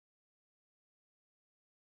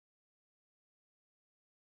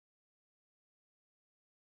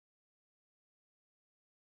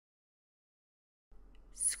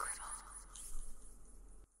Scribbles.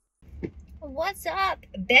 What's up,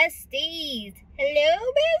 besties? Hello,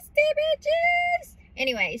 bestie bitches.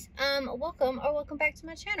 Anyways, welcome back to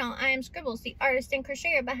my channel. I am Scribbles, the artist and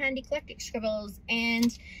crocheter behind Eclectic Scribbles,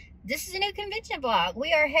 and this is a new convention vlog.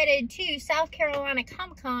 We are headed to South Carolina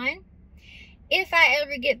Comic-Con. If I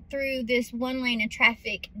ever get through this one lane of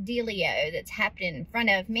traffic dealio that's happening in front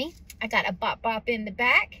of me. I got a bop in the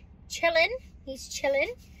back, chilling. He's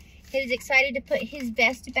chilling. He's excited to put his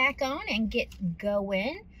vest back on and get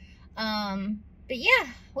going. But yeah,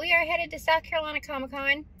 we are headed to South Carolina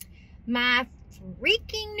Comic-Con. My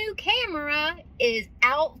freaking new camera is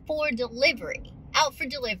out for delivery.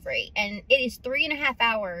 And it is 3.5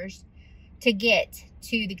 hours to get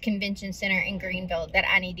to the convention center in Greenville that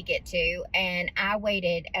I need to get to, and I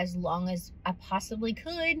waited as long as I possibly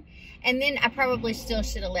could, and then I probably still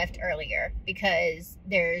should have left earlier because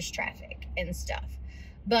there's traffic and stuff.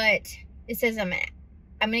 But it says I'm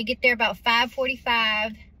gonna get there about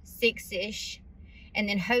 5:45, 6-ish, and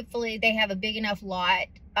then hopefully they have a big enough lot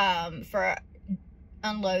for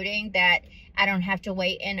unloading that I don't have to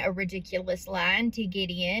wait in a ridiculous line to get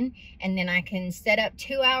in, and then I can set up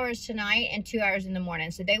 2 hours tonight and 2 hours in the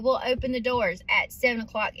morning. So they will open the doors at 7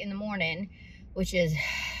 o'clock in the morning, which is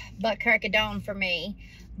butt crack of dawn for me,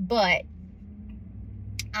 but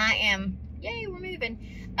I am, yay, we're moving.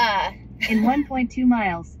 In 1.2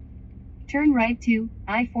 miles, turn right to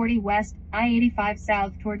I-40 West, I-85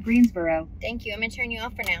 South toward Greensboro. Thank you. I'm gonna turn you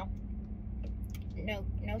off for now.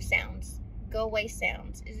 No sounds. Go away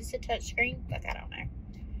sounds. Is this a touch screen? Fuck, I don't know.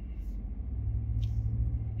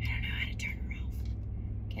 I don't know how to turn her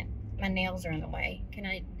off. My nails are in the way. Can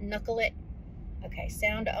I knuckle it? Okay,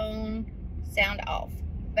 sound on, sound off.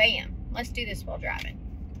 Bam. Let's do this while driving.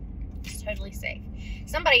 It's totally safe.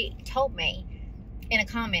 Somebody told me in a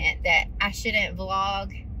comment that I shouldn't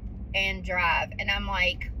vlog and drive, and I'm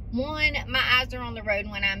like, one, my eyes are on the road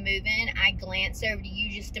when I'm moving. I glance over to you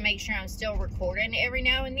just to make sure I'm still recording every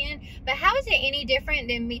now and then. But how is it any different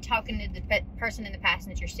than me talking to the person in the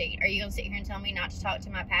passenger seat? Are you gonna sit here and tell me not to talk to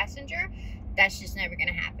my passenger? That's just never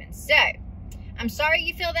gonna happen. So I'm sorry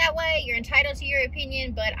you feel that way. You're entitled to your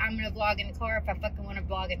opinion, but I'm gonna vlog in the car if I fucking want to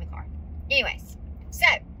vlog in the car. Anyways, so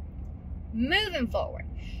moving forward.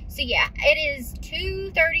 So yeah, it is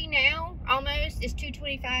 2:30 now, almost. It's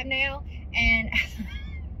 2:25 now, and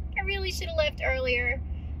I really should have left earlier,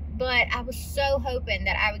 but I was so hoping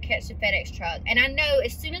that I would catch the FedEx truck. And I know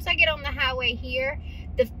as soon as I get on the highway here,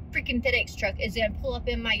 the freaking FedEx truck is gonna pull up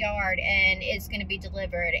in my yard and it's gonna be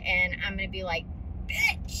delivered, and I'm gonna be like,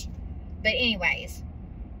 bitch. But anyways,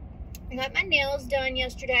 I got my nails done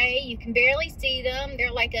yesterday. You can barely see them.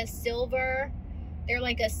 They're like a silver,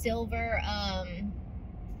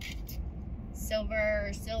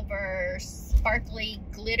 silver sparkly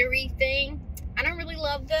glittery thing. I don't really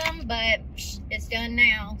love them, but it's done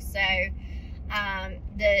now. So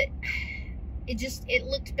it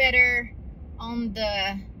looks better on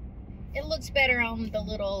the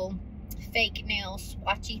little fake nail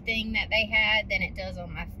swatchy thing that they had than it does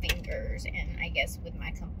on my fingers, and I guess with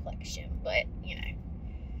my complexion. But you know,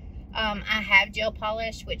 I have gel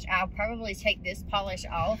polish, which I'll probably take this polish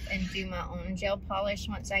off and do my own gel polish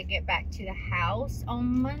once I get back to the house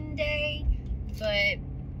on Monday. But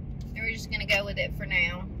we're just gonna go with it for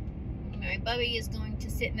now. You know, Bubby is going to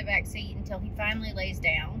sit in the back seat until he finally lays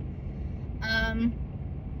down.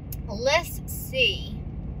 Let's see.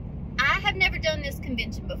 I have never done this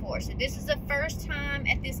convention before, so this is the first time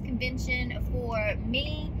at this convention for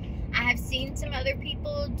me. I have seen some other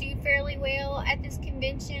people do fairly well at this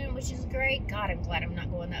convention, which is great. God, I'm glad I'm not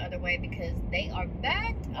going the other way because they are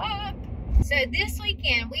backed up. So this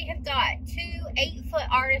weekend we have got 2 8-foot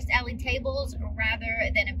artist alley tables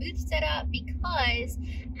rather than a booth setup, because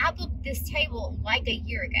I booked this table like a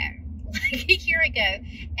year ago.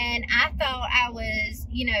 And I thought I was,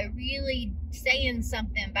 you know, really saying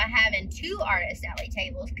something by having 2 artist alley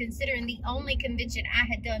tables, considering the only convention I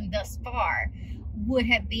had done thus far would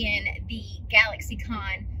have been the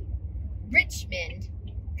GalaxyCon Richmond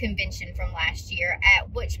convention from last year,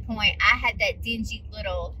 at which point I had that dingy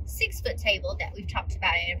little 6-foot table that we've talked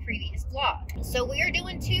about in a previous vlog. So we are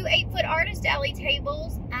doing 2 8-foot artist alley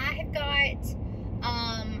tables. I have got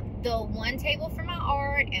the 1 table for my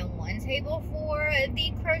art and 1 table for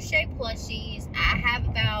the crochet plushies. I have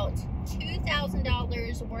about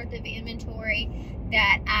 $2,000 worth of inventory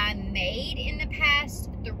that I made in the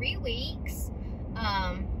past 3 weeks.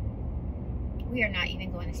 We are not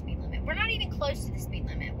even going the speed limit. We're not even close to the speed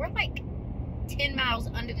limit. We're like 10 miles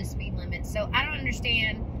under the speed limit, so I don't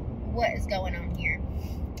understand what is going on here.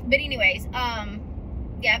 But anyways,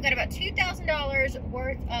 yeah, I've got about $2,000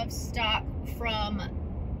 worth of stock from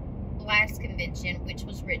last convention, which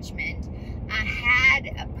was Richmond, I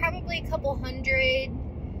had probably a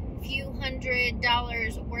few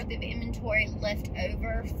 $100 worth of inventory left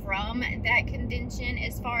over from that convention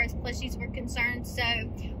as far as plushies were concerned. So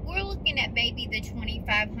we're looking at maybe the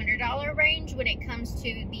 $2,500 range when it comes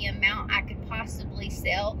to the amount I could possibly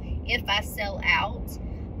sell if I sell out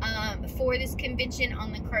for this convention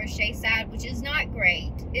on the crochet side, which is not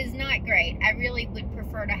great. I really would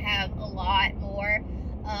prefer to have a lot more.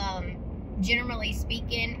 Generally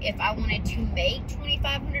speaking, if I wanted to make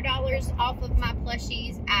 $2,500 off of my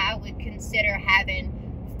plushies, I would consider having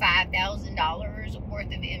 $5,000 worth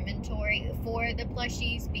of inventory for the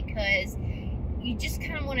plushies, because you just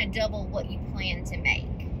kind of want to double what you plan to make.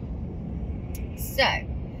 So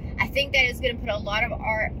I think that is going to put a lot of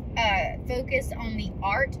focus on the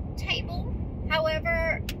art table,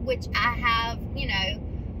 however, which I have, you know,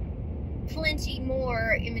 plenty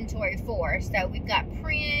more inventory for. So we've got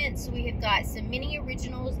prints, we have got some mini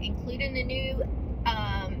originals, including the new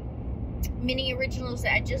mini originals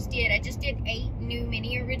that I just did. I just did 8 new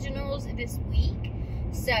mini originals this week.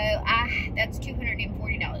 So that's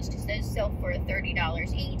 $240 because those sell for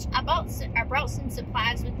 $30 each. I brought some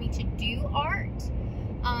supplies with me to do art.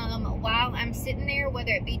 While I'm sitting there,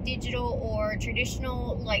 whether it be digital or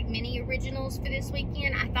traditional, like mini originals for this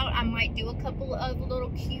weekend, I thought I might do a couple of little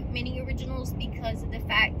cute mini originals because of the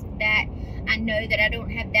fact that I know that I don't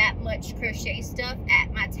have that much crochet stuff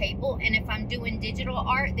at my table. And if I'm doing digital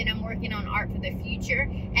art, then I'm working on art for the future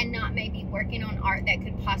and not maybe working on art that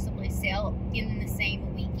could possibly sell in the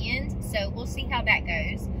same weekend. So we'll see how that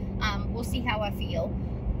goes. We'll see how I feel.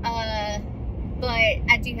 But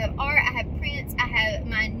I do have art, I have prints, I have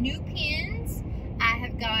my new pins, I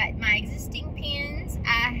have got my existing pins,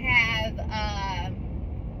 I have,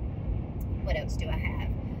 what else do I have?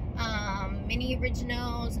 Mini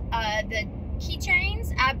originals, the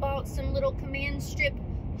keychains. I bought some little command strip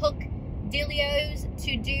hook dealios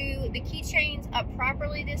to do the keychains up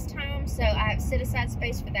properly this time, so I have set aside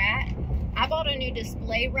space for that. I bought a new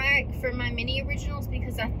display rack for my mini originals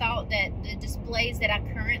because I thought that the displays that I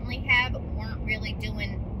currently have weren't really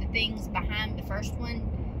doing the things behind the first one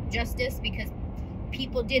justice, because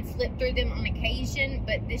people did flip through them on occasion,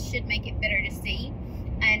 but this should make it better to see.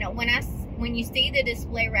 And when you see the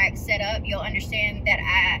display rack set up, you'll understand that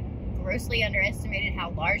I grossly underestimated how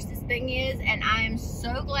large this thing is, and I am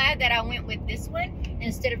so glad that I went with this one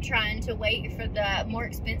instead of trying to wait for the more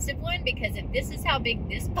expensive one, because if this is how big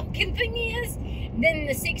this fucking thing is, then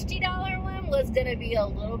the $60 one was gonna be a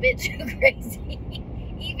little bit too crazy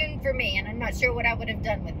even for me, and I'm not sure what I would have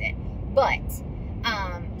done with it. But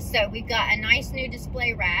so we've got a nice new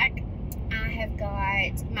display rack. I have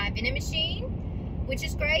got my vending machine, which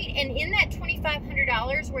is great. And in that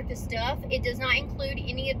 $2,500 worth of stuff, it does not include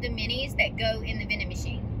any of the minis that go in the vending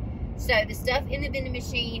machine. So the stuff in the vending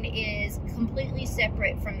machine is completely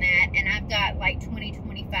separate from that. And I've got like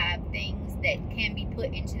 25 things that can be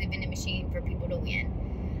put into the vending machine for people to win,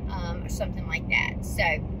 or something like that. So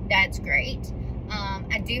that's great.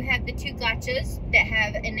 I do have the 2 gotchas that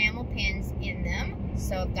have enamel pins in them.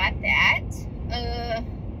 So I've got that.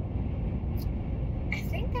 I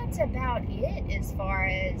think that's about it as far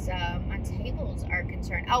as my tables are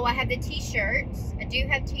concerned. Oh, I have the t-shirts. I do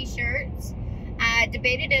have t-shirts. I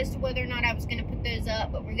debated as to whether or not I was going to put those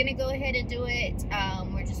up, but we're going to go ahead and do it.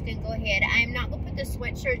 We're just going to go ahead. I am not going to put the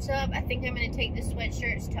sweatshirts up. I think I'm going to take the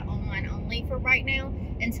sweatshirts to online only for right now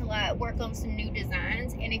until I work on some new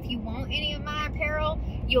designs. And if you want any of my apparel,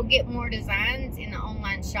 you'll get more designs in the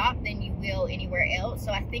online shop than you will anywhere else.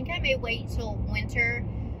 So I think I may wait till winter,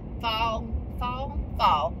 fall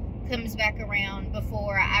comes back around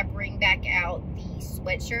before I bring back out the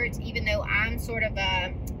sweatshirts, even though I'm sort of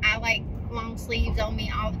I like long sleeves on me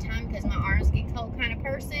all the time because my arms get cold kind of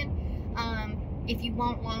person. If you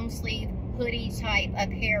want long sleeve hoodie type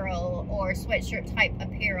apparel or sweatshirt type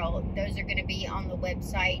apparel, those are going to be on the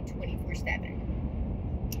website 24/7.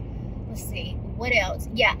 Let's see, what else?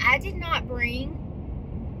 Yeah, I did not bring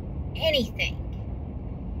anything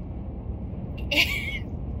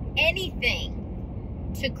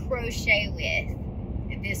to crochet with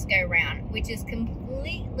this go round, which is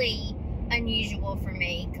completely unusual for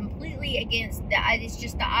me, completely against it's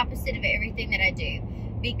just the opposite of everything that I do,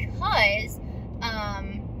 because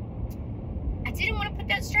I didn't want to put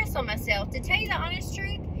that stress on myself. To tell you the honest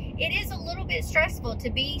truth, it is a little bit stressful to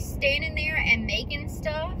be standing there and making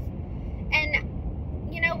stuff. And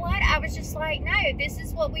you know what? I was just like, no, this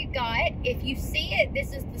is what we've got. If you see it,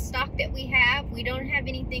 this is the stock that we have. We don't have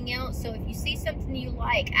anything else. So if you see something you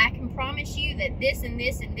like, I can promise you that this and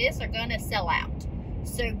this and this are going to sell out.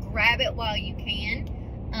 So grab it while you can.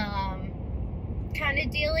 kind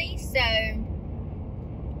of dealy. So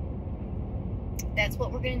that's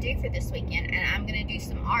what we're going to do for this weekend. And I'm going to do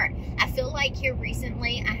some art. I feel like here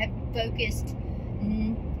recently I have focused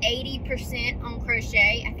 80% on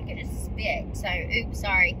crochet. I think I just spit. So, oops,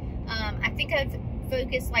 sorry. I think I've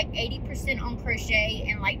focused like 80% on crochet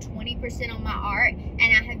and like 20% on my art. And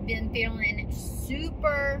I have been feeling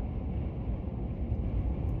super...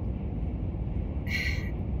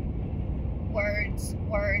 words.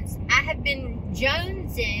 I have been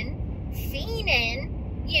jonesing, fiending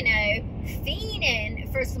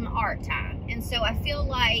for some art time. And so I feel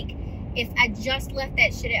like if I just left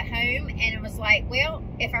that shit at home and it was like, well,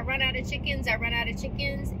 if I run out of chickens, I run out of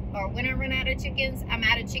chickens, or when I run out of chickens, I'm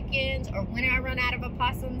out of chickens, or when I run out of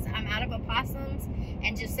opossums, I'm out of opossums,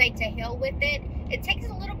 and just say to hell with it, it takes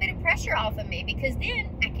a little bit of pressure off of me, because then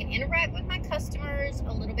I can interact with my customers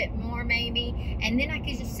a little bit more maybe, and then I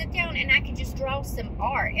can just sit down and I can just draw some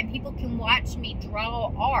art, and people can watch me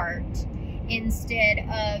draw art instead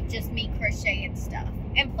of just me crocheting stuff.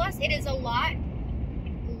 And plus, it is a lot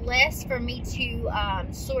less for me to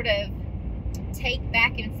sort of take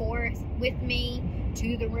back and forth with me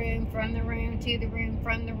to the room, from the room, to the room,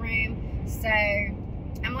 from the room. So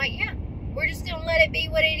I'm like, yeah, we're just gonna let it be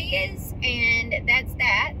what it is, and that's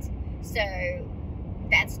that. So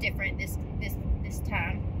that's different this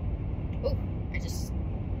time. Oh, I just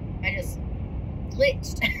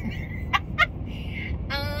glitched.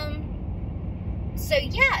 So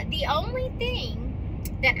yeah, the only thing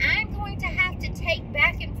that I'm going to have to take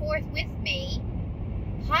back and forth with me,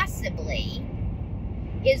 possibly,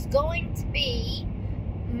 is going to be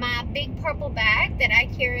my big purple bag that I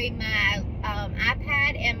carry my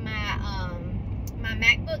iPad and my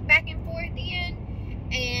MacBook back and forth in,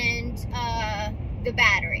 and the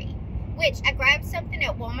battery, which I grabbed something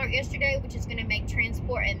at Walmart yesterday, which is going to make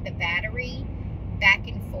transporting the battery back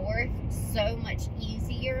and forth so much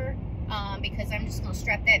easier. Because I'm just going to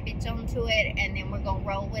strap that bitch onto it, and then we're going to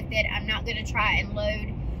roll with it. I'm not going to try and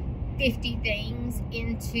load 50 things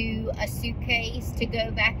into a suitcase to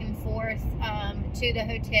go back and forth to the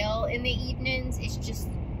hotel in the evenings. It's just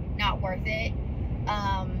not worth it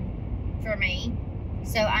for me.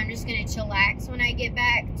 So I'm just going to chillax when I get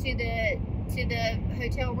back to the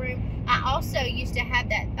hotel room. I also used to have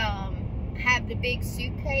that have the big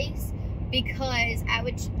suitcase, because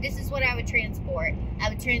this is what I would transport. I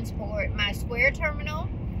would transport my square terminal.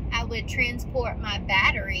 I would transport my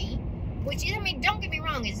battery, which is, I mean, don't get me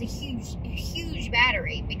wrong, is a huge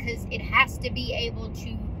battery, because it has to be able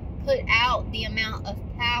to put out the amount of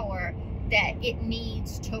power that it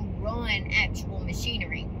needs to run actual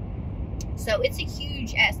machinery. So it's a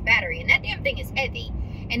huge ass battery, and that damn thing is heavy.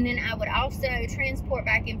 And then I would also transport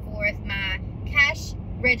back and forth my cash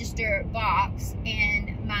register box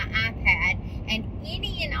and my iPad and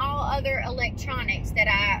any and all other electronics that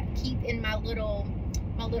I keep in my little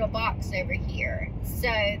box over here. So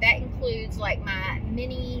that includes like my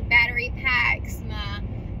mini battery packs, my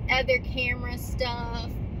other camera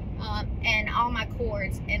stuff, and all my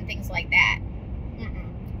cords and things like that.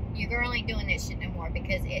 Your girl ain't doing this shit no more,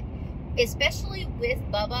 because it, especially with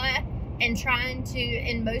Bubba and trying to,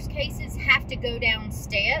 in most cases, have to go down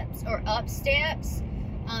steps or up steps,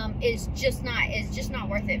 is just not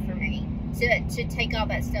worth it for me to take all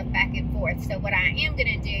that stuff back and forth. So what I am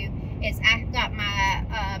gonna do is, I've got my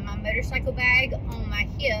my motorcycle bag on my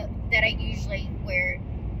hip that I usually wear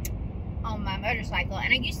on my motorcycle,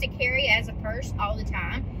 and I used to carry as a purse all the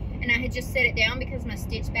time, and I had just set it down because my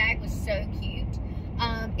stitch bag was so cute.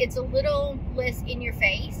 It's a little less in your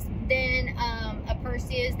face than a purse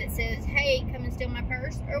is that says, hey, come and steal my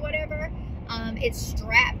purse or whatever. It's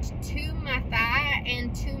strapped to my thigh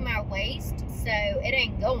and to my waist, so it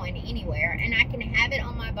ain't going anywhere, and I can have it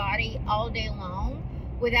on my body all day long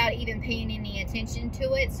without even paying any attention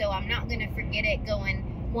to it. So I'm not going to forget it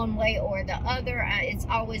going one way or the other. It's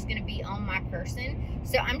always going to be on my person.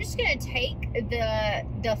 So I'm just going to take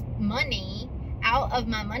the money out of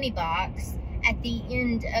my money box at the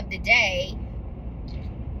end of the day,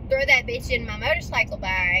 throw that bitch in my motorcycle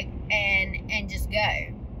bag, and just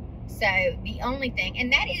go. So the only thing,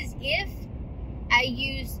 and that is if I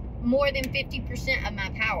use more than 50% of my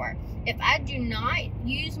power. If I do not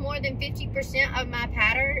use more than 50% of my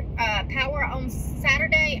power on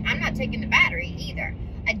Saturday, I'm not taking the battery either.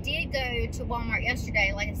 I did go to Walmart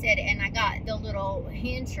yesterday, like I said, and I got the little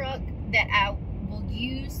hand truck that I will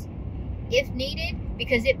use if needed,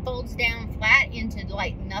 because it folds down flat into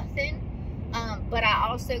like nothing. But I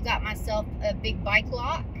also got myself a big bike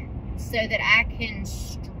lock so that I can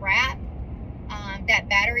strap that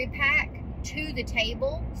battery pack to the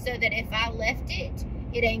table, so that if I left it,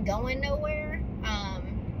 it ain't going nowhere.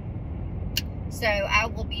 So I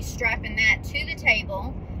will be strapping that to the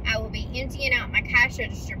table. I will be emptying out my cash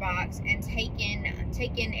register box and taking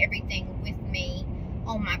everything with me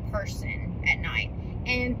on my person at night.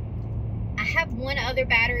 And I have one other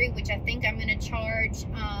battery, which I think I'm going to charge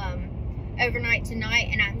overnight tonight,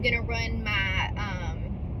 and I'm going to run my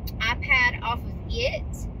iPad off of it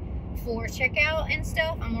for checkout and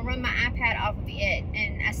stuff. I'm going to run my iPad off of it.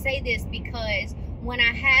 And I say this because when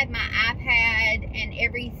I had my iPad and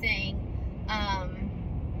everything,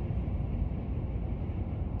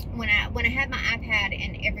 when I had my iPad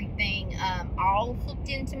and everything all hooked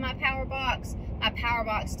into my power box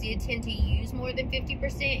did tend to use more than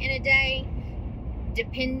 50% in a day,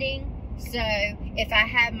 depending. So if I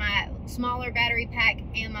have my smaller battery pack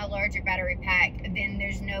and my larger battery pack, then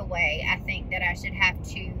there's no way I think that I should have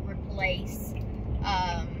to replace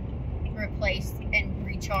and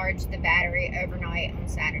recharge the battery overnight on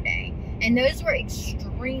Saturday. And those were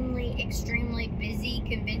extremely busy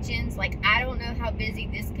conventions. Like, I don't know how busy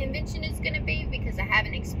this convention is going to be because I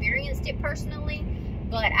haven't experienced it personally,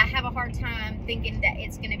 but I have a hard time thinking that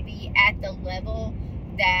it's going to be at the level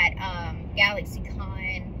that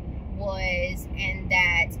GalaxyCon was and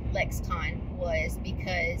that LexCon was,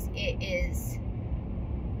 because it is,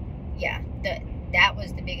 yeah, that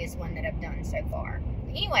was the biggest one that I've done so far.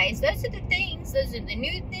 Anyways, those are the things. Those are the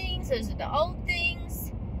new things. Those are the old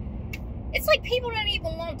things. It's like people don't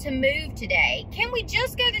even want to move today. Can we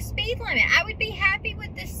just go the speed limit? I would be happy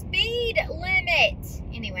with the speed limit.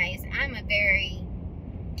 Anyways, I'm a very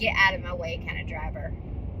get out of my way kind of driver.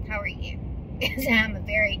 How are you? Because I'm a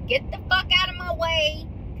very get the fuck out of my way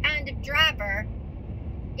kind of driver.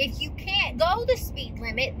 If you can't go the speed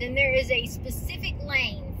limit, then there is a specific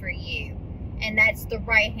lane for you. And that's the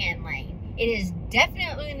right-hand lane. It is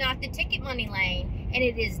definitely not the ticket money lane, and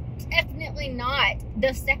it is definitely not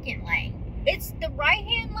the second lane. It's the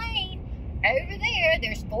right-hand lane. Over there,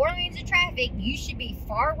 there's 4 lanes of traffic. You should be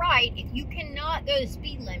far right if you cannot go the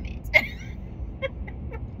speed limit.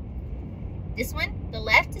 This one, the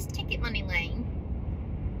left is ticket money lane.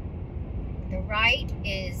 The right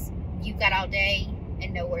is you've got all day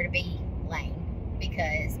and nowhere to be lane.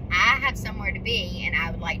 Because I have somewhere to be and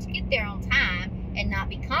I would like to get there on time and not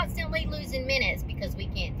be constantly losing minutes because we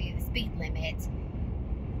can't do the speed limit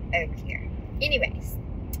over here. Anyways,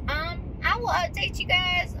 I will update you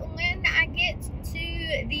guys when I get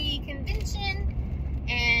to the convention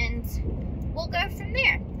and we'll go from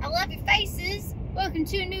there. I love your faces. Welcome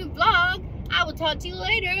to a new vlog. I will talk to you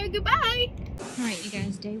later. Goodbye. All right, you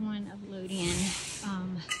guys, day 1 of load-in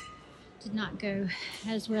did not go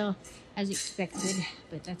as well as expected,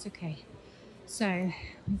 but that's okay. So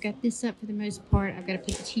we've got this up for the most part. I've got to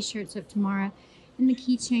put the t-shirts up tomorrow and the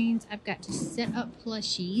keychains. I've got to set up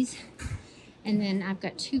plushies, and then I've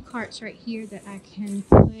got 2 carts right here that I can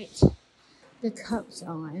put the cups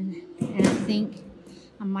on. And I think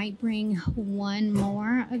I might bring 1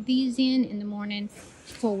 more of these in the morning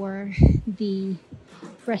for the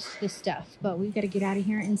rest of the stuff, but we've got to get out of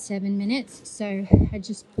here in 7 minutes. So I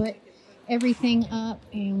just put everything up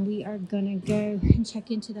and we are gonna go and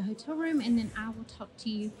check into the hotel room, and then I will talk to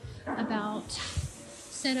you about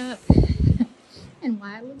setup and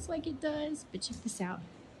why it looks like it does. But check this out: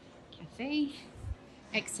 cafe,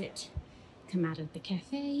 exit, come out of the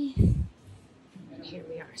cafe, and here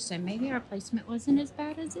we are. So maybe our placement wasn't as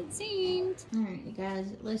bad as it seemed. All right, you guys,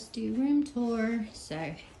 let's do room tour.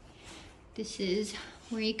 So this is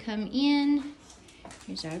where you come in.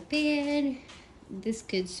 Here's our bed. This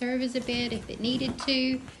could serve as a bed if it needed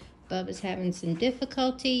to. Bubba's having some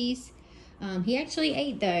difficulties. He actually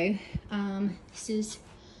ate though. This is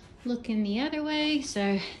looking the other way.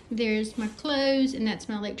 So there's my clothes, and that's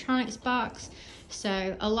my electronics box.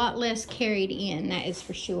 So a lot less carried in, that is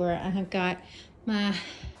for sure. I have got my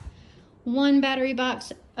 1 battery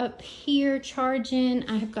box up here charging.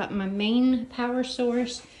 I have got my main power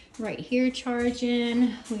source right here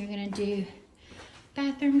charging. We're gonna do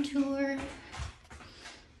bathroom tour.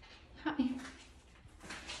 Hi.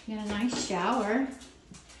 Got a nice shower.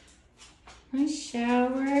 Nice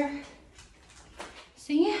shower.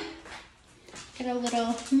 See? Got a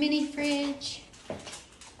little mini fridge.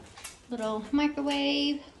 Little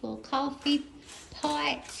microwave. Little coffee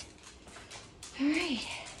pot. Alright.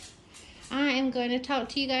 I am going to talk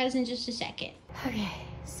to you guys in just a second. Okay,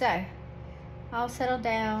 so all settled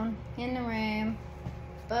down in the room.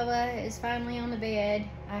 Bubba is finally on the bed.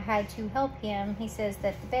 I had to help him. He says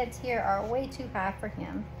that the beds here are way too high for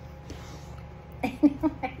him.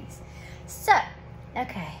 Anyways, so,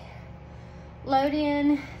 okay.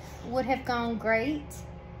 Load-in would have gone great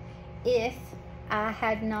if I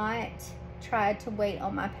had not tried to wait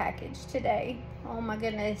on my package today Oh my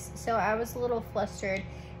goodness. So I was a little flustered.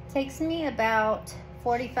 It takes me about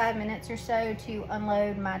 45 minutes or so to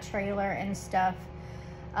unload my trailer and stuff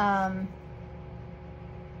on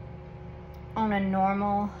a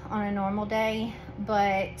normal day,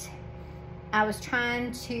 but I was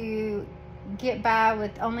trying to get by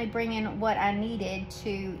with only bringing what I needed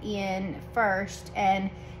to in first and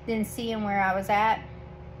then seeing where I was at,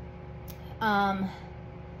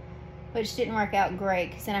 which didn't work out great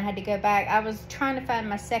because then I had to go back. I was trying to find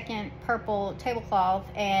my second purple tablecloth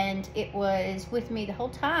and it was with me the whole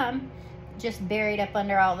time, just buried up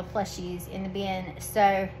under all the plushies in the bin.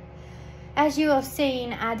 So as you have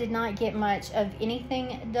seen, I did not get much of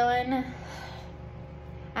anything done.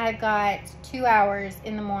 I've got 2 hours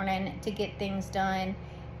in the morning to get things done,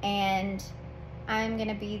 and I'm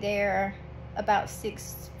gonna be there about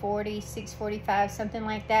 6:40, 6:45, something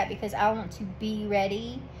like that, because I want to be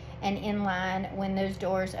ready and in line when those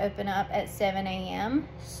doors open up at 7 a.m.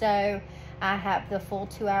 So I have the full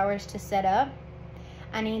 2 hours to set up.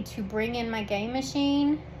 I need to bring in my game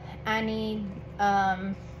machine. I need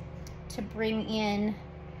to bring in,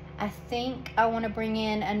 I think I want to bring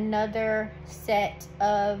in another set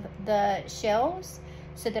of the shelves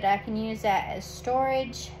so that I can use that as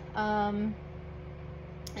storage. And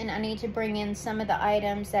I need to bring in some of the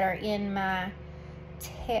items that are in my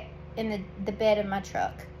in the bed of my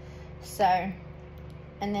truck. So,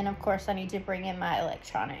 and then of course I need to bring in my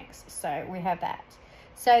electronics. So we have that.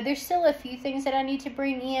 So there's still a few things that I need to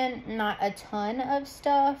bring in, not a ton of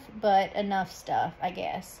stuff, but enough stuff, I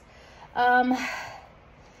guess.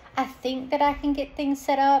 I think that I can get things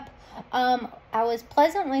set up. I was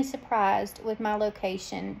pleasantly surprised with my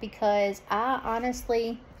location because I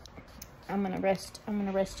honestly, I'm gonna rest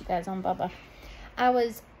you guys on Bubba. I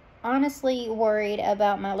was honestly worried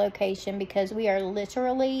about my location because we are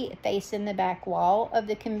literally facing the back wall of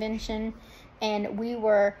the convention, and we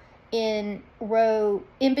were in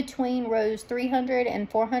between rows 300 and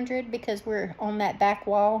 400 because we're on that back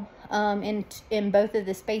wall in both of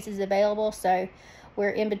the spaces available. So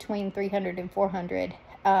we're in between 300 and 400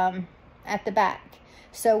 at the back.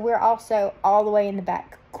 So we're also all the way in the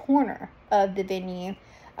back corner of the venue,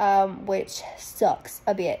 which sucks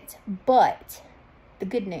a bit. But the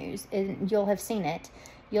good news, and you'll have seen it.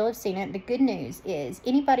 The good news is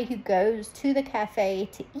anybody who goes to the cafe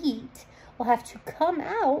to eat will have to come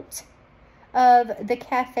out of the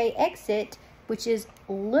cafe exit, which is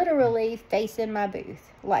literally facing my booth.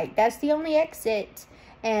 Like, that's the only exit,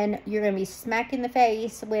 and you're gonna be smacked in the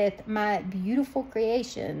face with my beautiful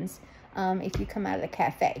creations if you come out of the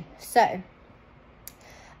cafe. So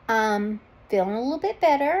feeling a little bit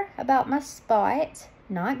better about my spot.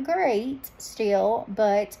 Not great still,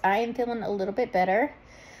 but I am feeling a little bit better.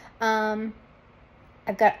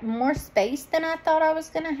 I've got more space than I thought I was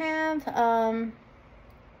gonna have.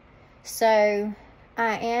 So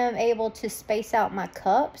I am able to space out my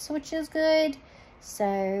cups, which is good.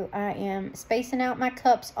 So I am spacing out my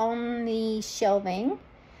cups on the shelving,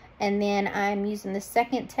 and then I'm using the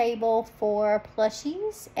second table for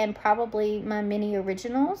plushies and probably my mini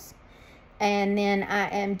originals. And then I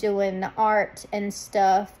am doing the art and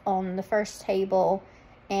stuff on the first table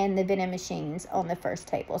and the vending machines on the first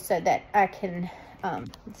table, so that I can,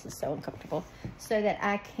 this is so uncomfortable, so that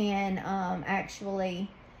I can actually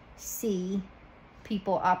see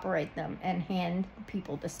people operate them and hand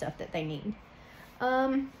people the stuff that they need.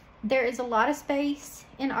 There is a lot of space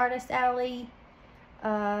in Artist Alley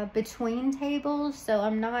between tables, so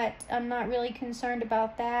I'm not really concerned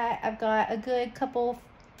about that. I've got a good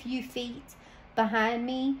few feet behind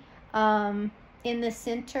me in the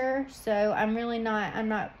center, so I'm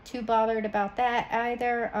not too bothered about that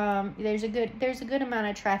either. There's a good amount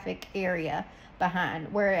of traffic area behind,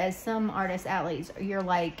 whereas some Artist Alleys you're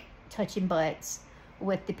like touching butts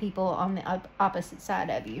with the people on the opposite side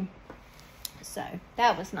of you. So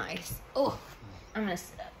that was nice. Oh, I'm gonna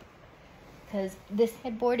sit up because this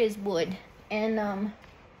headboard is wood, and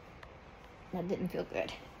that didn't feel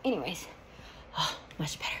good. Anyways, oh,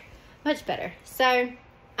 much better. So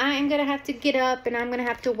I am gonna have to get up and I'm gonna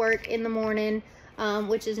have to work in the morning,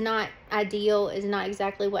 which is not ideal, is not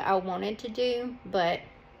exactly what I wanted to do, but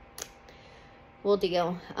we'll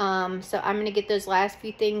deal. So I'm gonna get those last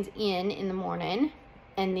few things in the morning,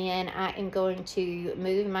 and then I am going to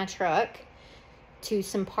move my truck to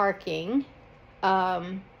some parking.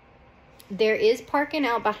 There is parking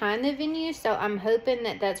out behind the venue, so I'm hoping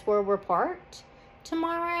that that's where we're parked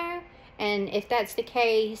tomorrow. And if that's the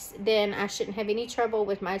case, then I shouldn't have any trouble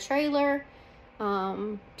with my trailer.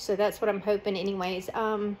 So that's what I'm hoping anyways.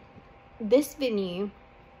 This venue,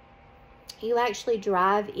 you actually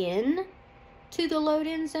drive in to the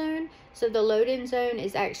load-in zone. So the load-in zone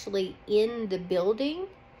is actually in the building,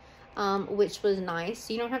 which was nice.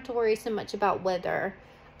 So you don't have to worry so much about weather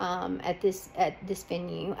at this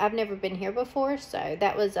venue. I've never been here before, so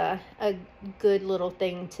that was a good little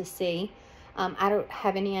thing to see. I don't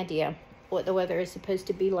have any idea what the weather is supposed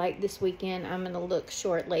to be like this weekend. I'm going to look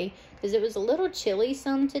shortly, because it was a little chilly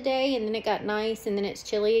some today, and then it got nice, and then it's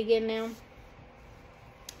chilly again now.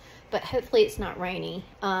 But hopefully it's not rainy.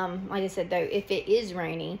 Like I said, though, if it is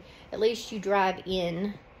rainy, at least you drive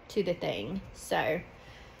in to the thing. So,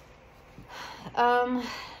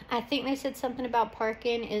 I think they said something about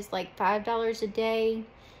parking is like $5 a day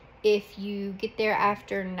if you get there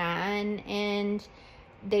after 9, and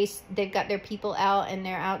they've got their people out and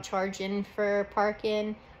they're out charging for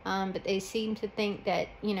parking. But they seem to think that,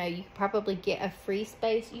 you know, you probably get a free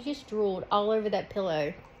space. You just drooled all over that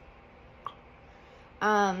pillow.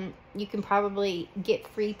 You can probably get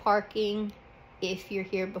free parking if you're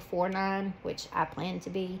here before 9, which I plan to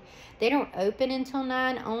be. They don't open until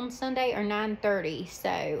 9 on Sunday, or 9:30.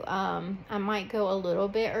 So, I might go a little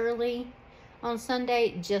bit early on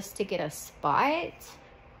Sunday just to get a spot.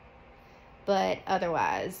 But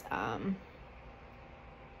otherwise, I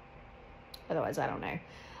don't know.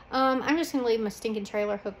 I'm just going to leave my stinking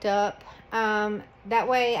trailer hooked up. That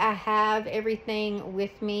way I have everything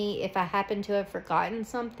with me if I happen to have forgotten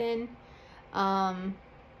something.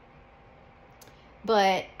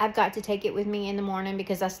 But I've got to take it with me in the morning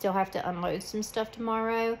because I still have to unload some stuff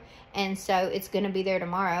tomorrow. And so it's going to be there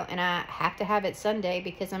tomorrow. And I have to have it Sunday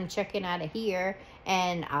because I'm checking out of here.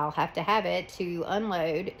 And I'll have to have it to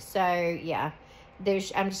unload. So, yeah.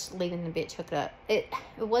 I'm just leaving the bitch hooked up. It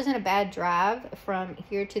wasn't a bad drive from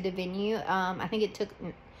here to the venue. I think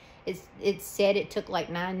it said it took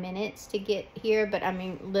like 9 minutes to get here, but I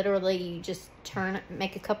mean, literally you just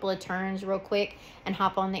make a couple of turns real quick and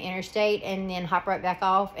hop on the interstate and then hop right back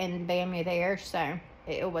off and bam, you're there. So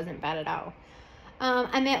it wasn't bad at all.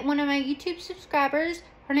 I met one of my YouTube subscribers.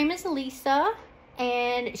 Her name is Lisa,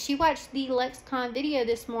 and she watched the LexCon video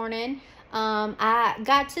this morning. I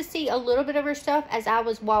got to see a little bit of her stuff as I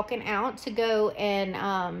was walking out to go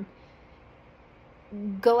and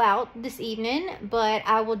go out this evening, but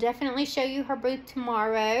I will definitely show you her booth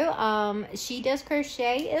tomorrow. She does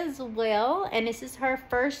crochet as well, and this is her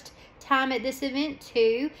first time at this event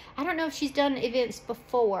too. I don't know if she's done events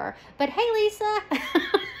before, but hey Lisa,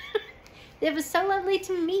 it was so lovely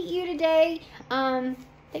to meet you today.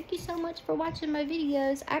 Thank you so much for watching my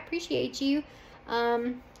videos. I appreciate you.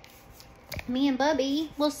 Me and Bubby,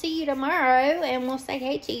 we'll see you tomorrow, and we'll say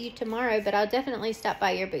hey to you tomorrow, but I'll definitely stop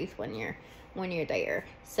by your booth when you're there.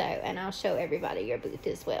 So, and I'll show everybody your booth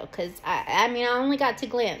as well, because I mean, I only got to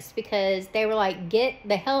glimpse because they were like, get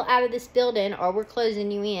the hell out of this building or we're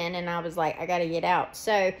closing you in, and I was like, I gotta get out.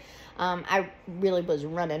 So, I really was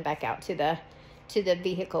running back out to the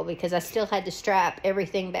vehicle because I still had to strap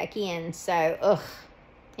everything back in. So,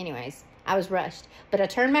 anyways, I was rushed, but I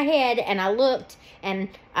turned my head and I looked, and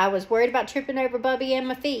I was worried about tripping over Bubby and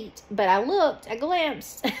my feet, but I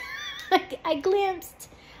glimpsed, I glimpsed,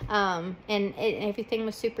 and everything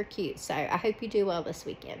was super cute. So I hope you do well this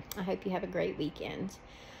weekend. I hope you have a great weekend.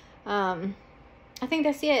 I think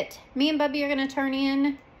that's it. Me and Bubby are going to turn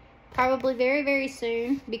in probably very, very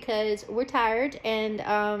soon because we're tired, and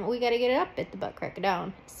we got to get up at the butt crack of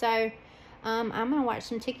dawn. So I'm going to watch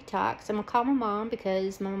some TikToks. I'm going to call my mom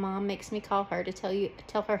because my mom makes me call her to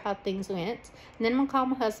tell her how things went. And then I'm going to call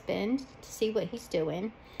my husband to see what he's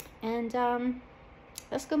doing. And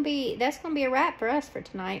that's going to be a wrap for us for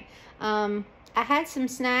tonight. I had some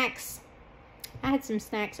snacks.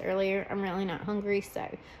 Earlier. I'm really not hungry,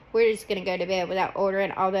 so we're just going to go to bed without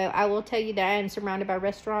ordering. Although I will tell you that I am surrounded by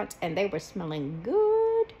restaurants, and they were smelling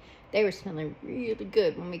good. They were smelling really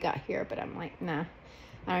good when we got here, but I'm like, nah.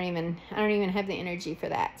 I don't even have the energy for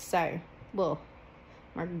that. So we'll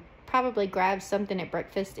probably grab something at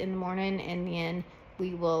breakfast in the morning, and then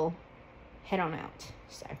we will head on out.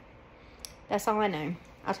 So that's all I know.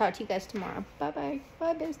 I'll talk to you guys tomorrow. Bye-bye.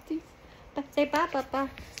 Bye, besties. Say bye, Papa.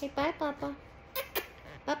 Say bye, Papa.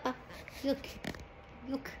 Papa. Look.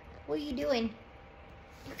 What are you doing?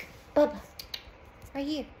 Look. Papa. Right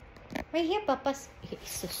here. Right here, Papas. He's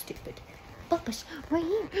so stupid. Papas, right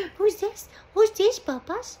here. Who's this? Who's this,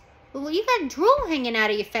 Papas? What you got drool hanging out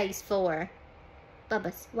of your face for?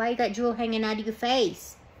 Papas, why you got drool hanging out of your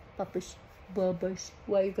face? Papas,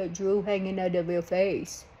 why you got drool hanging out of your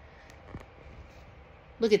face?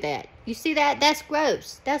 Look at that. You see that? That's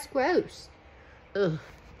gross. That's gross. Ugh.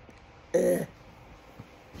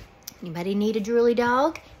 Anybody need a drooly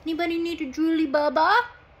dog? Anybody need a drooly baba?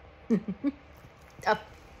 Oh.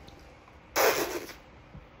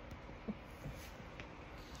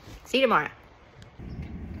 See you tomorrow.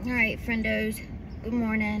 All right, friendos, good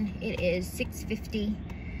morning. It is 6:50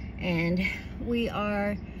 and we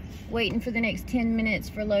are waiting for the next 10 minutes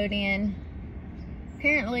for load in.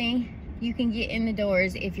 Apparently you can get in the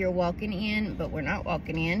doors if you're walking in, but we're not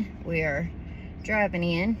walking in. We are driving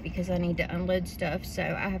in because I need to unload stuff, so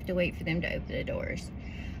I have to wait for them to open the doors,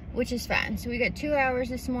 which is fine. So we got 2 hours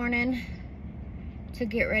this morning to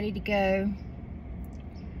get ready to go.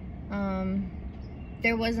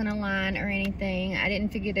 There wasn't a line or anything. I didn't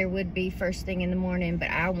figure there would be first thing in the morning, but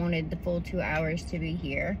I wanted the full 2 hours to be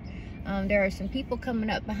here. There are some people coming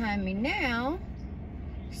up behind me now,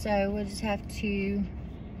 so we'll just have to,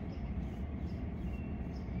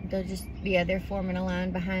 they're forming a line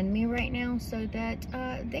behind me right now so that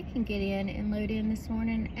they can get in and load in this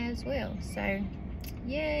morning as well. So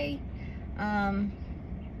yay.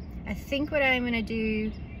 I think what I'm gonna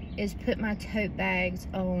do is put my tote bags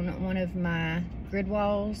on one of my grid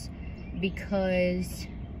walls because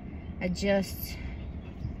I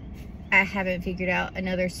haven't figured out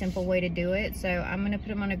another simple way to do it. So I'm gonna put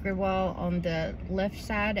them on a grid wall on the left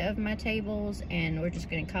side of my tables, and we're just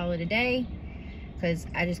gonna call it a day because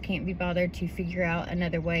I just can't be bothered to figure out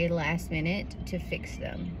another way last minute to fix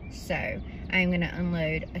them. So I'm gonna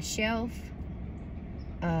unload a shelf,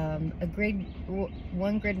 one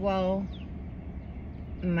grid wall,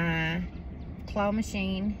 my claw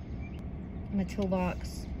machine, my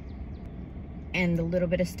toolbox, and the little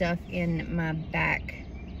bit of stuff in my bed.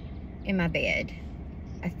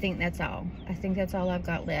 I think that's all. I think that's all I've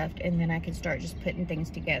got left, and then I can start just putting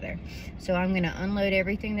things together. So I'm gonna unload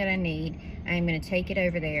everything that I need. I'm gonna take it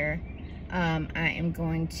over there. I am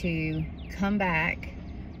going to come back,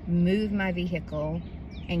 move my vehicle,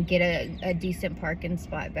 and get a decent parking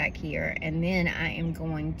spot back here, and then I am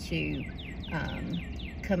going to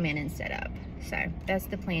come in and set up. So that's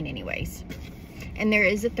the plan anyways. And there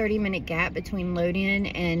is a 30-minute gap between load-in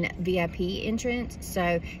and VIP entrance,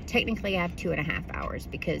 so technically I have 2.5 hours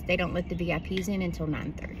because they don't let the VIPs in until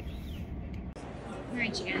 9:30. All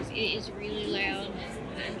right, you guys, it is really loud.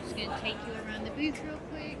 I'm just gonna take you around the booth real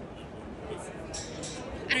quick.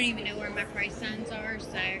 I don't even know where my price signs are,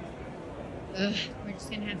 so we're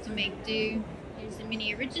just gonna have to make do. There's the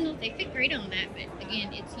mini originals. They fit great on that, but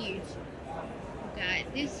again, it's huge. We've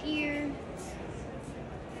got this here,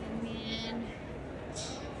 and then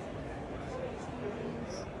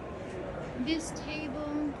this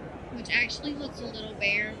table, which actually looks a little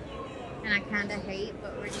bare, and I kind of hate,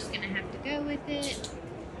 but we're just gonna have to go with it.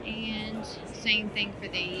 And same thing for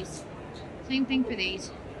these. Same thing for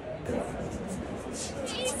these.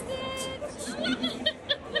 Taste it!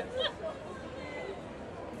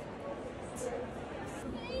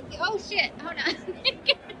 Oh shit, hold on.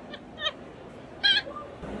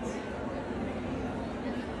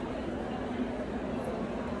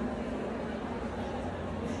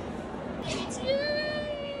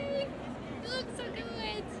 Yay! It looks so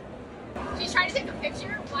good. She's trying to take a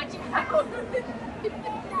picture. Watch it out. You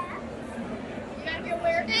gotta be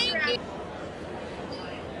aware of this. Thank you.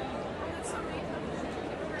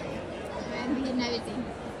 I'm being nosy.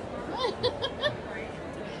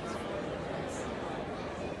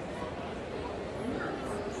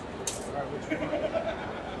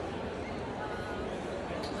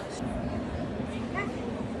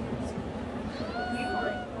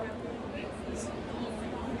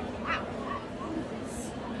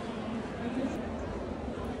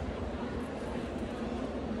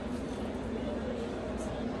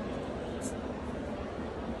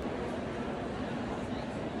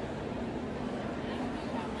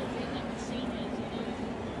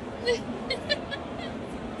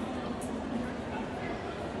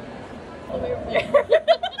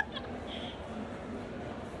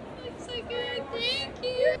 Looks so good, thank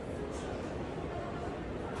you.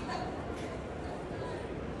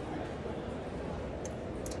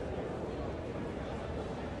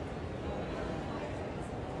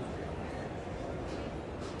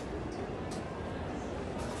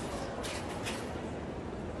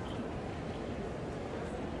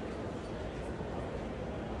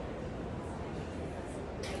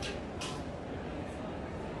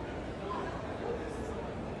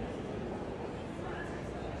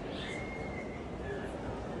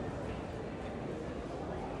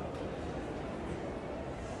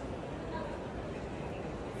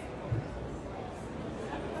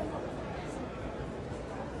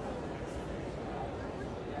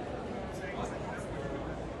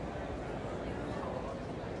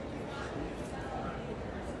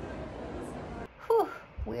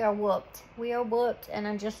 We are whooped. We are whooped, and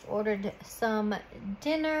I just ordered some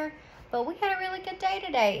dinner. But we had a really good day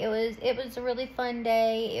today. It was a really fun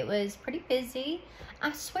day. It was pretty busy.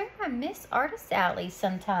 I swear I miss Artist Alley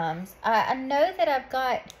sometimes. I know that I've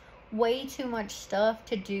got way too much stuff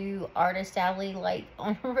to do Artist Alley like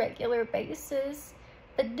on a regular basis.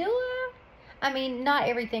 But do I? I mean, not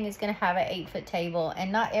everything is going to have an 8-foot table,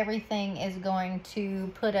 and not everything is going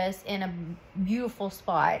to put us in a beautiful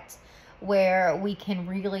spot where we can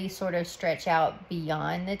really sort of stretch out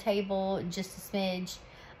beyond the table just a smidge,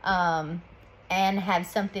 and have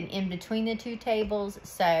something in between the two tables.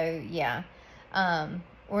 So yeah,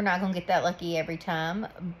 we're not gonna get that lucky every time,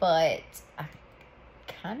 but I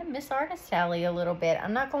kind of miss Artist Alley a little bit.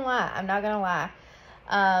 I'm not gonna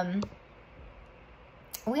lie.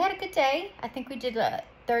 We had a good day. I think we did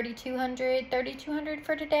 3,200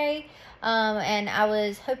 for today. And I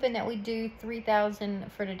was hoping that we'd do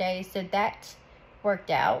 3,000 for today, so that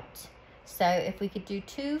worked out. So if we could do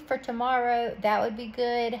 2 for tomorrow, that would be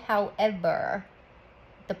good. However,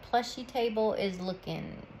 the plushie table is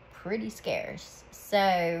looking pretty scarce,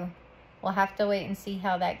 so we'll have to wait and see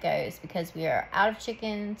how that goes, because we are out of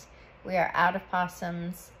chickens, we are out of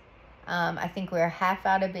possums. I think we're half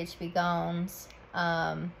out of bitch be gones.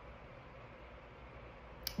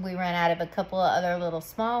 We ran out of a couple of other little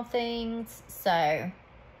small things, so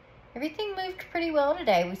everything moved pretty well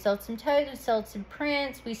today. We sold some totes, we sold some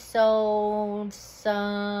prints, we sold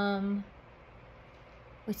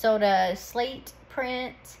a slate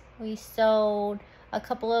print, we sold a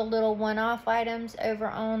couple of little one-off items over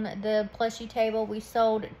on the plushie table. We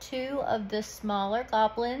sold 2 of the smaller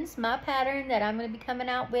goblins, my pattern that I'm going to be coming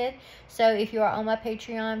out with. So if you are on my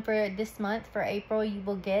Patreon for this month, for April, you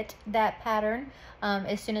will get that pattern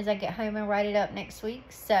as soon as I get home and write it up next week.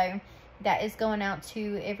 So that is going out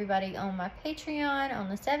to everybody on my Patreon on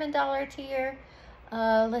the $7 tier.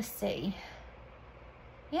 Let's see.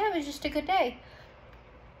 Yeah, it was just a good day.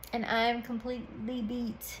 And I'm completely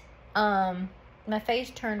beat. My face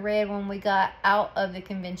turned red when we got out of the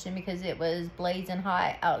convention because it was blazing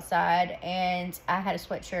hot outside and I had a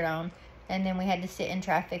sweatshirt on, and then we had to sit in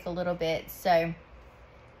traffic a little bit. So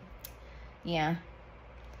yeah,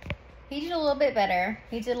 he did a little bit better.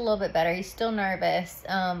 He's still nervous,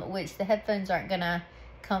 which the headphones aren't gonna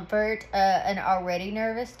comfort an already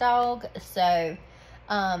nervous dog. So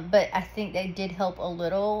but I think they did help a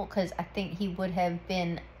little, because I think he would have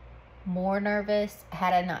been more nervous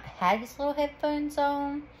had I not had his little headphones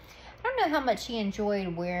on. I don't know how much he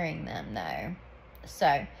enjoyed wearing them though.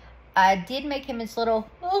 So I did make him his little,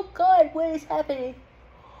 oh God, what is happening?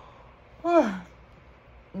 Yeah,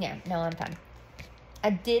 no, I'm fine. I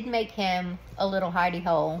did make him a little hidey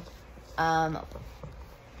hole. Bubba,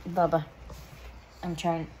 I'm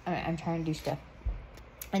trying to do stuff.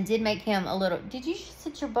 I did make him a little, did you just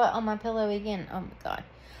sit your butt on my pillow again? Oh my God.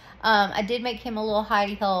 I did make him a little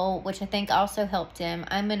hidey hole, which I think also helped him.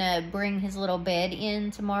 I'm going to bring his little bed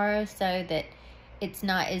in tomorrow so that it's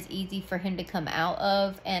not as easy for him to come out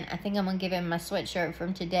of. And I think I'm going to give him my sweatshirt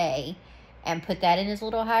from today and put that in his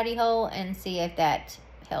little hidey hole and see if that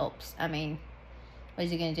helps. I mean, what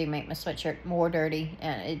is he going to do? Make my sweatshirt more dirty?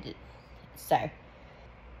 So,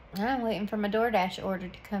 I'm waiting for my DoorDash order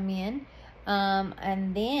to come in.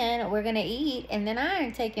 And then we're gonna eat, and then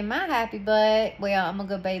I'm taking my happy butt. Well, I'm gonna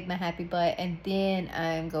go bathe my happy butt, and then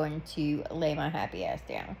I'm going to lay my happy ass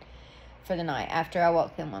down for the night after I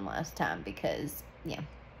walked him one last time, because yeah,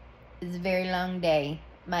 it's a very long day.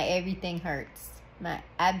 My everything hurts. My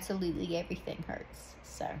absolutely everything hurts.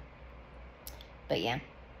 So, but yeah,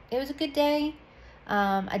 it was a good day.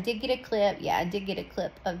 I did get a clip. Yeah, I did get a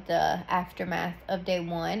clip of the aftermath of day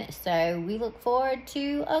 1. So we look forward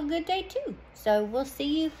to a good day 2. So we'll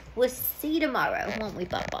see you. We'll see you tomorrow, won't we,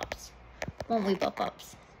 Bop-Bops? Won't we,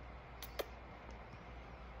 Bop-Bops?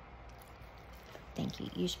 Thank you.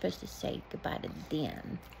 You're supposed to say goodbye to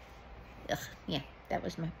them. Ugh, yeah, that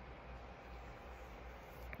was my...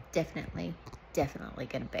 Definitely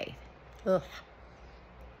gonna bathe. Ugh.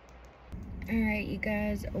 Alright, you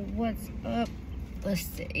guys, what's up? Let's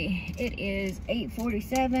see, it is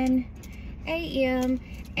 8:47 a.m.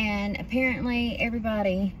 and apparently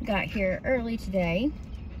everybody got here early today.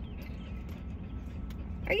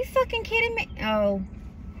 Are you fucking kidding me? Oh.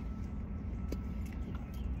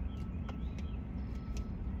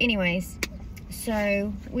 Anyways,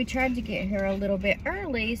 so we tried to get here a little bit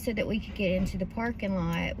early so that we could get into the parking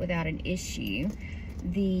lot without an issue.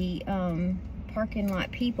 The parking lot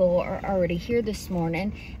people are already here this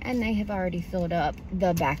morning, and they have already filled up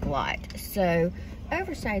the back lot. So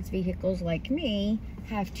oversized vehicles like me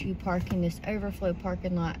have to park in this overflow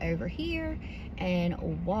parking lot over here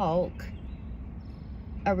and walk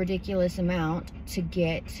a ridiculous amount to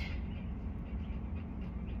get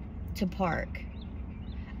to park.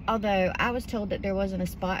 Although I was told that there wasn't a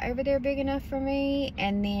spot over there big enough for me,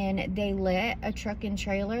 and then they let a truck and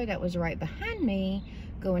trailer that was right behind me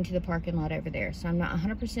go into the parking lot over there. So I'm not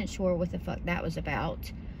 100% sure what the fuck that was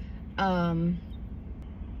about. That's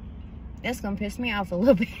gonna piss me off a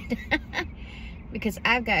little bit because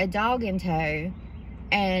I've got a dog in tow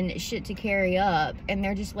and shit to carry up, and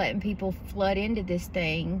they're just letting people flood into this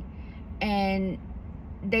thing, and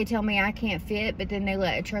they tell me I can't fit, but then they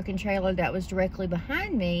let a truck and trailer that was directly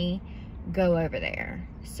behind me go over there.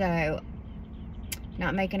 So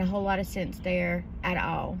not making a whole lot of sense there at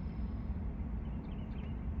all.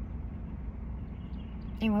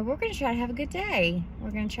 Anyway, we're gonna try to have a good day.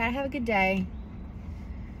 We're gonna try to have a good day.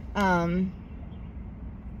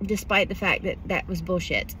 Despite the fact that that was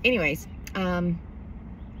bullshit. Anyways,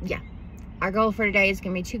 yeah, our goal for today is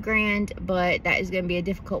gonna be $2 grand, but that is gonna be a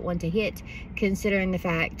difficult one to hit considering the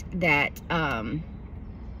fact that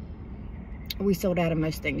we sold out of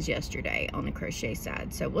most things yesterday on the crochet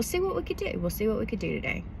side. So we'll see what we could do. We'll see what we could do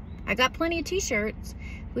today. I got plenty of t-shirts.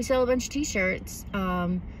 We sell a bunch of t-shirts.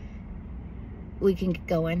 We can get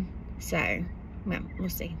going. So, well, we'll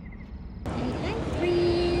see. Hi,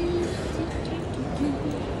 friends.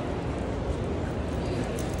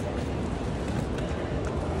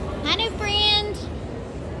 Hi, new friend.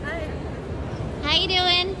 Hi. How you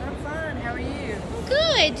doing? I'm fine. How are you?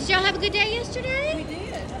 Good. Did y'all have a good day yesterday? We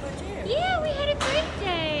did. How about you? Yeah, we had a great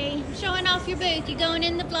day. Showing off your booth. You going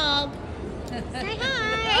in the vlog. Say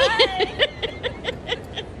hi.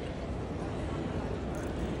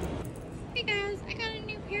 Hey guys, I got a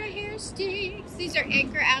new pair of hair sticks. These are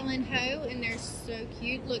Edgar Allan Poe, and they're so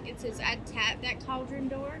cute. Look, it says I tapped that cauldron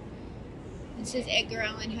door. It says Edgar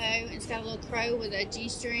Allan Poe. It's got a little crow with a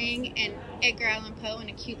G-string and Edgar Allan Poe in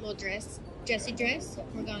a cute little dress, Jessie dress.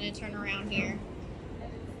 We're going to turn around here.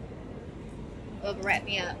 It'll wrap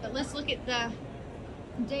me up. But let's look at the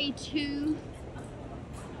day 2.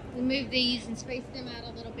 We moved these and spaced them out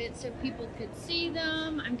a little bit so people could see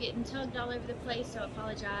them. I'm getting tugged all over the place, so I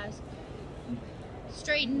apologize.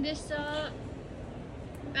 Straighten this up.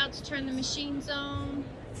 About to turn the machines on.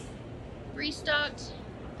 Restocked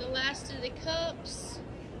the last of the cups.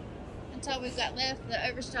 That's all we've got left. The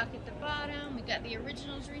overstock at the bottom. We got the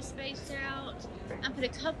originals respaced out. I put a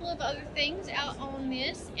couple of other things out on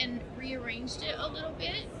this and rearranged it a little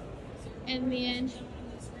bit. And then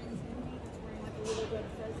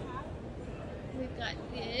we've got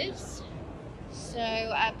this. So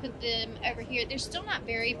I put them over here. They're still not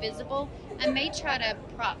very visible. I may try to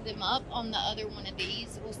prop them up on the other one of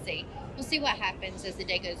these. We'll see. We'll see what happens as the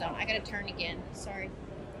day goes on. I gotta turn again. Sorry.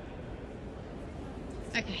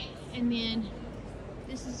 Okay, and then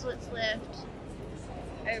this is what's left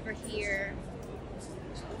over here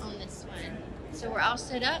on this one. So we're all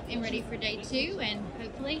set up and ready for day 2, and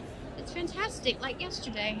hopefully it's fantastic like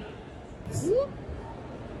yesterday. Whoop.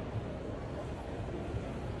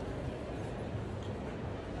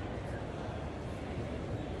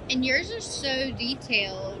 And yours are so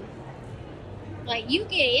detailed. Like, you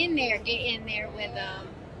get in there with them.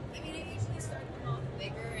 I mean, I usually start them off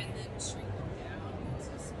bigger and then shrink them down to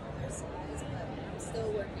smaller size, but I'm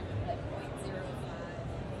still working with like 0.05.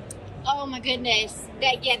 Oh my goodness.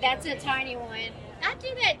 That's a tiny one. I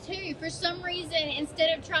do that too. For some reason,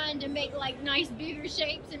 instead of trying to make like nice bigger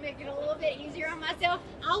shapes and make it a little bit easier on myself,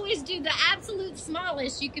 I always do the absolute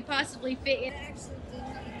smallest you could possibly fit in. I actually didn't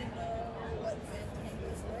even know what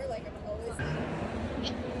rectangles were. Like, I'm always...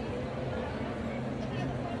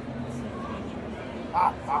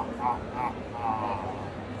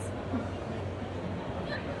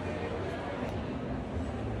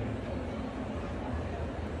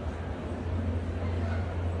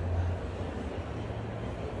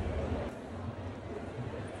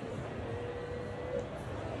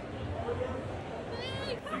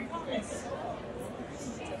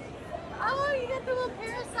 Oh, you got the little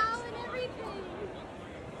parasol and everything.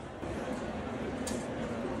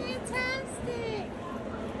 Fantastic.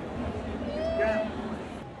 Yeah.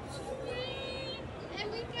 And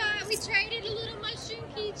we traded a little mushroom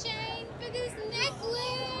keychain for this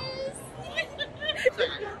necklace.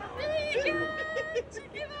 There you go.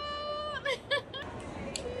 Check it out.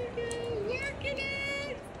 There you go. Working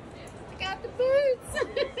it. I got the boots.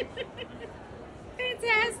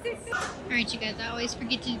 Fantastic. All right, you guys, I always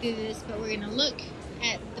forget to do this, but we're gonna look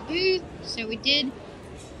at the booth. So we did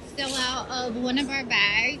sell out of one of our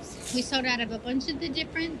bags. We sold out of a bunch of the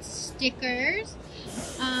different stickers.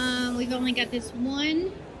 We've only got this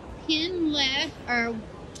one pin left, or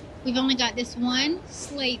we've only got this one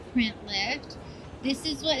slate print left. This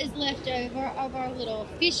is what is left over of our little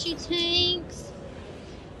fishy tanks.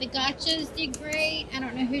 The gotchas did great. I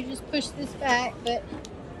don't know who just pushed this back, but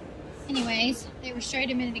Anyways, they were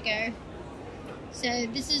straight a minute ago. So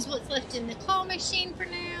this is what's left in the claw machine for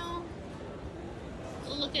now.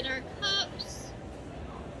 We'll look at our cups.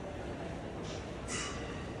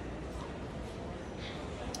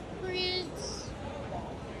 Prints.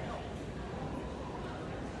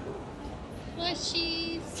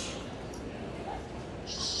 Plushies.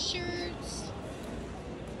 Shirts.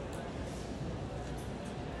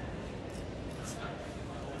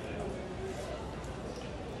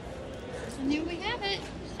 And there we have it.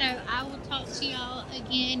 So I will talk to y'all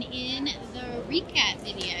again in the recap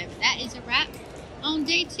video. That is a wrap on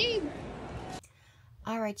day 2.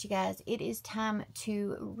 Alright, you guys, it is time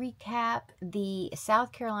to recap the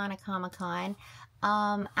South Carolina Comic-Con.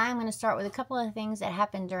 I'm going to start with a couple of things that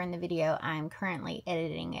happened during the video. I'm currently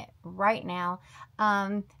editing it right now.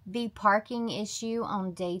 The parking issue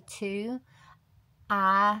on day 2,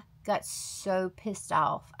 I got so pissed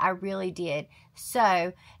off. I really did.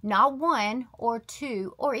 So, not 1 or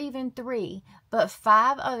 2 or even 3, but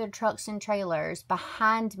 5 other trucks and trailers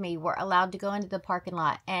behind me were allowed to go into the parking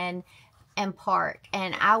lot and park,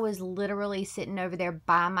 and I was literally sitting over there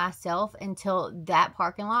by myself until that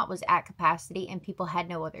parking lot was at capacity and people had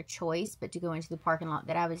no other choice but to go into the parking lot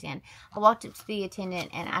that I was in. I walked up to the attendant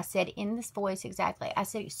and I said in this voice exactly, I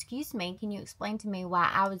said, "Excuse me, can you explain to me why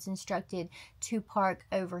I was instructed to park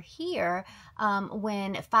over here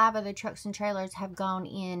when 5 other trucks and trailers have gone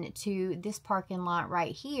into this parking lot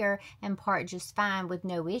right here and parked just fine with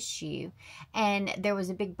no issue?" And there was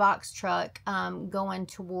a big box truck going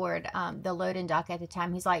toward the loading dock at the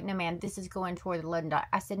time. He's like, "No, ma'am, this is going toward the loading dock."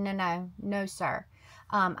 I said, no, sir.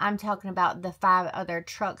 I'm talking about the 5 other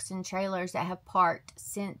trucks and trailers that have parked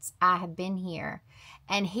since I have been here.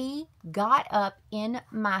 And he got up in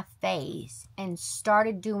my face and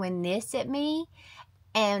started doing this at me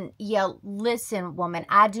and yelled, "Listen, woman,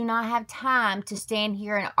 I do not have time to stand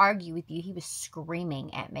here and argue with you." He was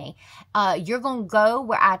screaming at me. "You're going to go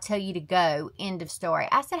where I tell you to go. End of story."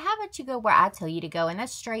 I said, "How about you go where I tell you to go?" And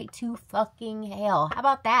that's straight to fucking hell. How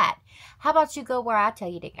about that? How about you go where I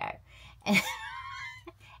tell you to go?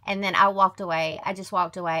 And then I walked away. I just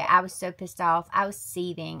walked away. I was so pissed off. I was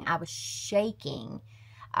seething. I was shaking.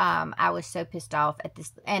 I was so pissed off at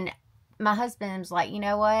this. And my husband was like, "You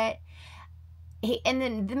know what?" And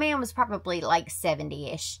then the man was probably like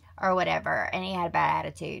 70-ish or whatever, and he had a bad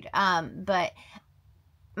attitude. But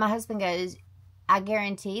my husband goes, "I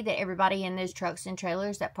guarantee that everybody in those trucks and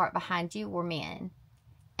trailers that parked behind you were men.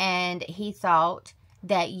 And he thought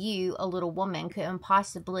that you, a little woman, couldn't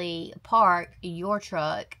possibly park your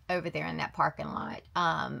truck over there in that parking lot,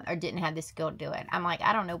 or didn't have the skill to do it." I'm like,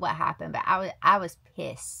 I don't know what happened, but I was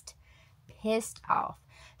pissed off.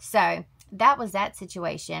 So that was that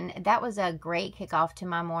situation. That was a great kickoff to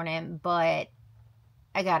my morning, but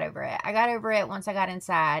I got over it. I got over it once I got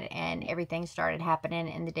inside and everything started happening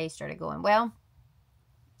and the day started going well.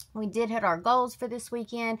 We did hit our goals for this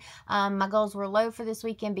weekend. My goals were low for this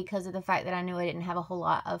weekend because of the fact that I knew I didn't have a whole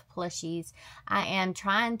lot of plushies. I am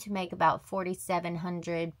trying to make about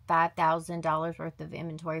 $4,700, $5,000 worth of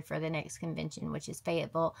inventory for the next convention, which is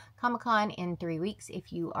Fayetteville Comic-Con in 3 weeks.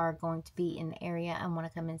 If you are going to be in the area and want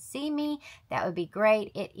to come and see me, that would be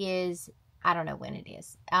great. It is, I don't know when it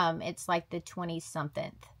is. It's like the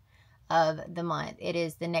 20-something of the month. It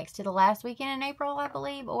is the next to the last weekend in April, I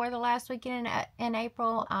believe, or the last weekend in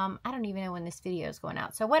April. I don't even know when this video is going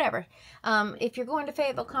out, so whatever. If you're going to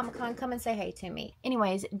Fayetteville Comic-Con, come and say hey to me.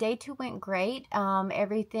 Anyways, day 2 went great.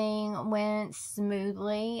 Everything went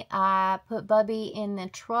smoothly. I put Bubby in the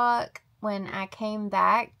truck when I came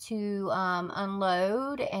back to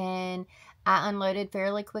unload, and I unloaded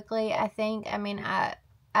fairly quickly, I think. I mean, I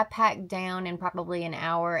packed down in probably an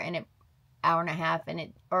hour and hour and a half,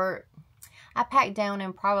 I packed down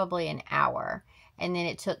in probably an hour, and then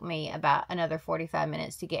it took me about another 45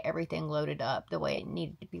 minutes to get everything loaded up the way it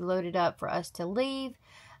needed to be loaded up for us to leave.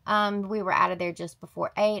 We were out of there just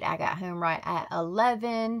before 8. I got home right at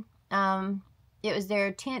 11. It was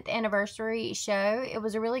their 10th anniversary show. It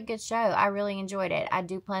was a really good show. I really enjoyed it. I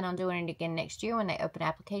do plan on doing it again next year when they open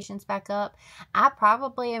applications back up. I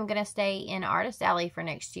probably am going to stay in Artist Alley for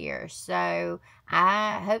next year. So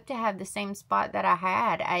I hope to have the same spot that I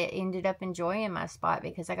had. I ended up enjoying my spot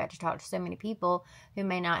because I got to talk to so many people who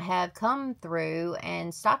may not have come through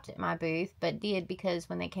and stopped at my booth, but did because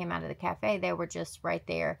when they came out of the cafe, they were just right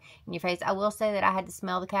there in your face. I will say that I had to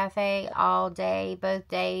smell the cafe all day, both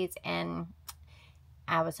days, and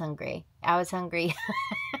I was hungry. But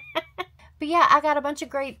yeah, I got a bunch of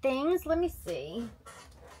great things. Let me see.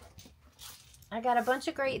 I got a bunch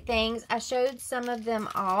of great things. I showed some of them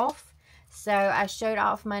off. So I showed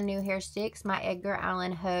off my new hair sticks, my Edgar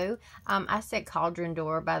Allan Hoe. I said cauldron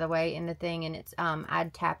door, by the way, in the thing, and it's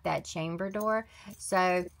I'd tap that chamber door.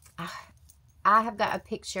 So I have got a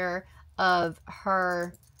picture of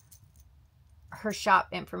her shop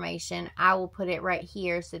information. I will put it right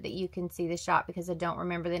here so that you can see the shop because I don't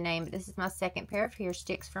remember the name. But this is my second pair of hair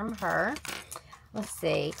sticks from her. Let's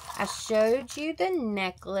see. I showed you the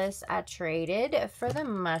necklace I traded for the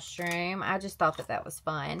mushroom. I just thought that that was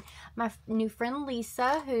fun. My new friend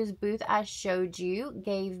Lisa, whose booth I showed you,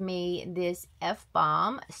 gave me this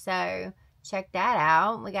F-bomb. So check that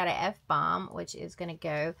out. We got an F-bomb, which is going to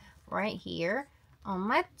go right here on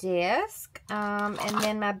my desk. And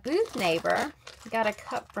then my booth neighbor got a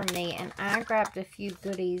cup from me, and I grabbed a few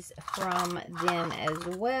goodies from them as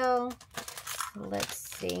well.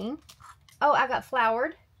 Let's see. Oh, I got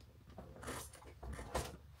flowered.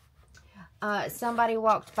 Somebody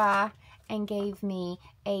walked by and gave me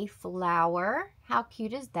a flower. How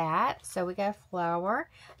cute is that? So we got a flower.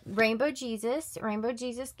 Rainbow Jesus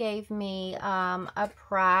gave me a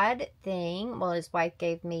pride thing. Well, his wife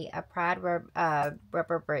gave me a pride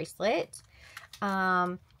rubber bracelet.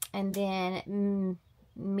 And then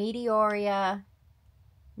Meteoria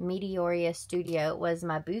Studio was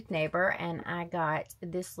my booth neighbor, and I got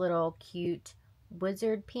this little cute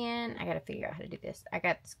wizard pin. I gotta figure out how to do this. I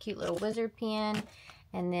got this cute little wizard pin,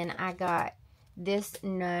 and then I got this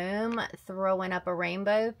gnome throwing up a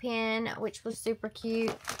rainbow pin, which was super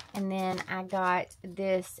cute. And then I got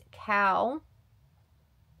this cow.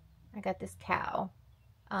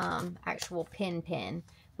 Actual pin,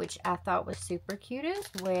 which I thought was super cute as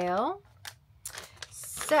well.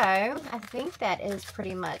 So I think that is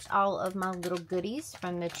pretty much all of my little goodies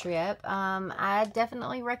from the trip. I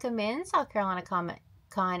definitely recommend South Carolina Comic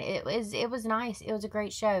Con. It was nice. It was a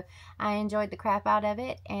great show. I enjoyed the crap out of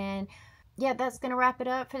it. And yeah, that's going to wrap it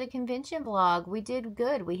up for the convention vlog. We did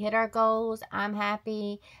good. We hit our goals. I'm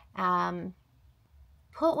happy.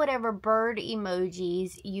 Put whatever bird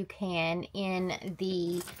emojis you can in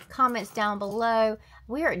the comments down below.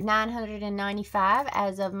 We're at 995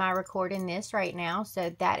 as of my recording this right now, so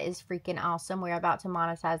that is freaking awesome. We're about to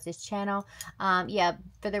monetize this channel. Yeah,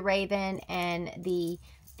 for the Raven and the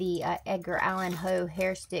Edgar Allan Hoe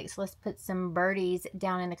hair sticks, let's put some birdies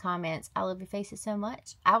down in the comments. I love your faces so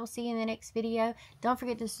much. I will see you in the next video. Don't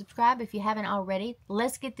forget to subscribe if you haven't already.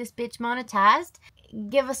 Let's get this bitch monetized.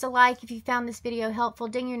 Give us a like if you found this video helpful.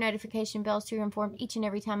 Ding your notification bells so you're informed each and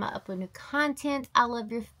every time I upload new content. I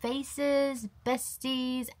love your faces,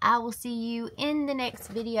 besties. I will see you in the next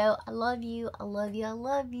video. I love you. I love you. I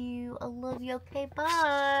love you. I love you. Okay,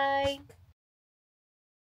 bye.